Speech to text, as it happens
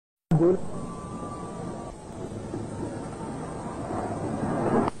राहुल।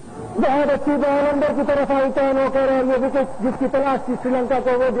 बहुत अच्छी बॉल अंदर की तरफ आई टर्न होकर, और ये विकेट जिसकी तलाश थी श्रीलंका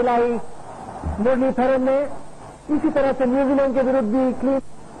को वो दिलाई मुरलीधरन ने। इसी तरह से न्यूजीलैंड के विरुद्ध भी क्लीन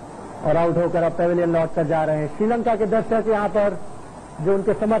और आउट होकर अब पेविलियन लौट कर जा रहे हैं। श्रीलंका के दर्शक यहां पर जो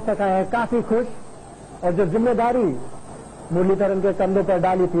उनके समर्थक आए हैं काफी खुश, और जो जिम्मेदारी मुरलीधरन के कंधों पर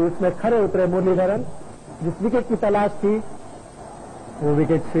डाली थी उसमें खरे उतरे मुरलीधरन। जिस विकेट की तलाश थी वो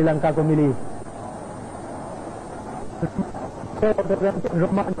विकेट श्रीलंका को मिली।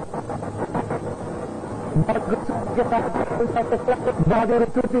 के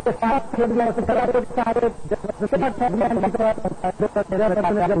साथ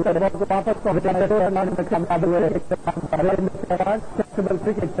फ्लेक्सिबल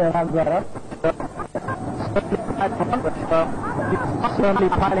क्रिकेट सहवाग द्वारा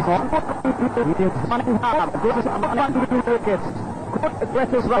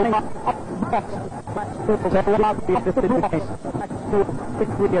aggressive running up box. So will not be at this game.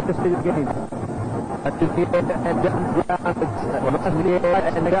 6-3 at this game. At the end and and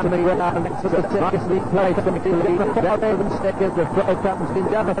obviously plays the mistake is the throw comes in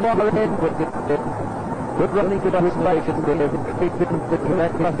down the far end with good running good observation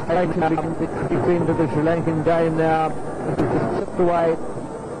between the Sri Lankan game now. Chipped away.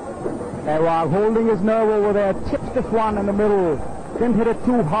 While holding his nerve over there, chips this one in the middle. Didn't hit it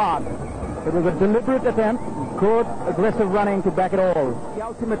too hard. It was a deliberate attempt. Good aggressive running to back it all. The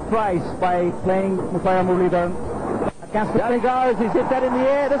ultimate prize by playing Muthaiya Muralidharan. Down he goes. He's hit that in the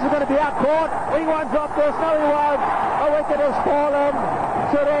air. This is going to be out caught. He won't drop this. No, he won't. A wicket has fallen.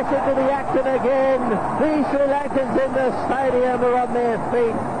 Suresh into the action again. The Sri Lankans in the stadium are on their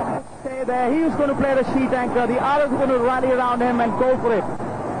feet. Stay there. He was going to play the sheet anchor. The others were going to rally around him and go for it.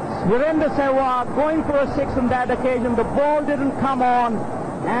 Virendra Sehwag going for a six on that occasion. The ball didn't come on,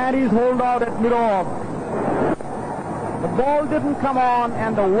 and he's holed out at mid-off. The ball didn't come on,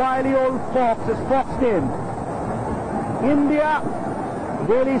 and the wily old fox is foxed in. India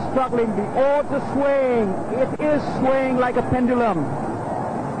really struggling. The odds are swaying. It is swaying like a pendulum.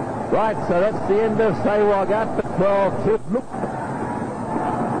 Right, so that's the end of Sehwag at the 12. Look.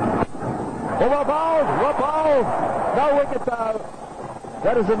 Oh, we're bowled. No wicket though.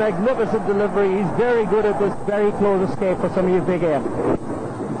 That is a magnificent delivery. He's very good at this very close escape for some of his big air.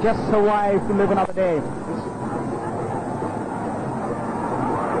 Just survive to live another day.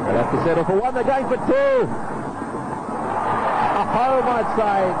 They'll have to settle for one. They're going for two. A home, I'd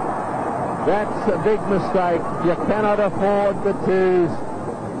say. That's a big mistake. You cannot afford the twos.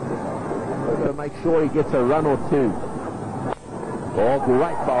 We've got to make sure he gets a run or two. Oh,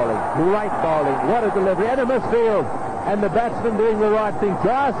 great bowling. Great bowling. What a delivery. And a misfield. And the batsman doing the right thing.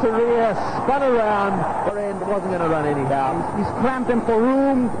 Jayasuriya spun around, but wasn't going to run anyhow. He's cramped him for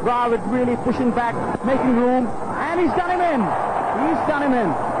room. Dravid really pushing back, making room, and he's done him in. He's done him in.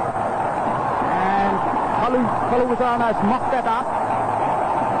 And Kalu Wizarna has mucked that up.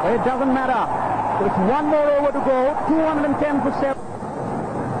 But it doesn't matter. There's one more over to go. 210 for 7.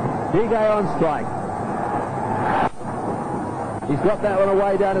 Big A on strike. He's got that one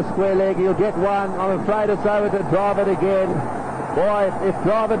away down a square leg. He'll get one. I'm afraid it's over to Dravid again. Boy, if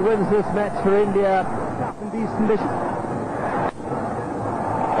Dravid wins this match for India in these conditions.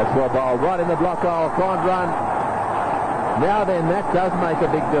 That's well bowled. Right in the block hole. Can't run. Now then, that does make a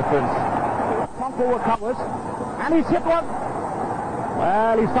big difference. Conko recovers. And he's hit one.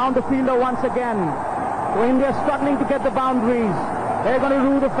 Well, he's found the fielder once again. So India struggling to get the boundaries. They're going to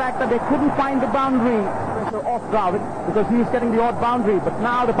rue the fact that they couldn't find the boundary off Dravid because he was getting the odd boundary, but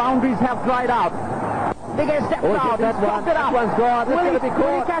now the boundaries have dried out. Big A steps out. He's dropped it up. One's gone. Will he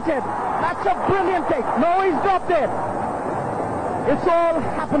catch it? That's a brilliant take. No, he's dropped it. It's all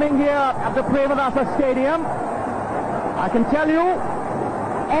happening here at the Premadasa Stadium. I can tell you,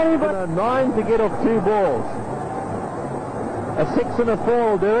 anybody... 9 to get off 2 balls. A 6 and a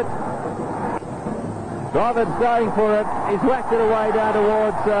 4 will do it. Dravid's going for it. He's whacked it away down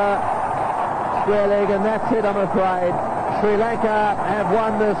towards square leg, and that's it, I'm afraid. Sri Lanka have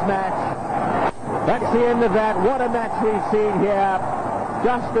won this match. That's the end of that. What a match we've seen here.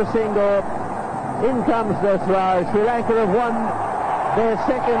 Just a single. In comes the throw. Sri Lanka have won their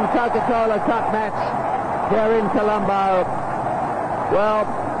second Coca-Cola Cup match here in Colombo. Well,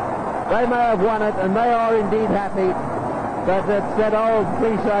 they may have won it, and they are indeed happy. But it's that old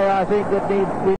cliche, I think, that needs...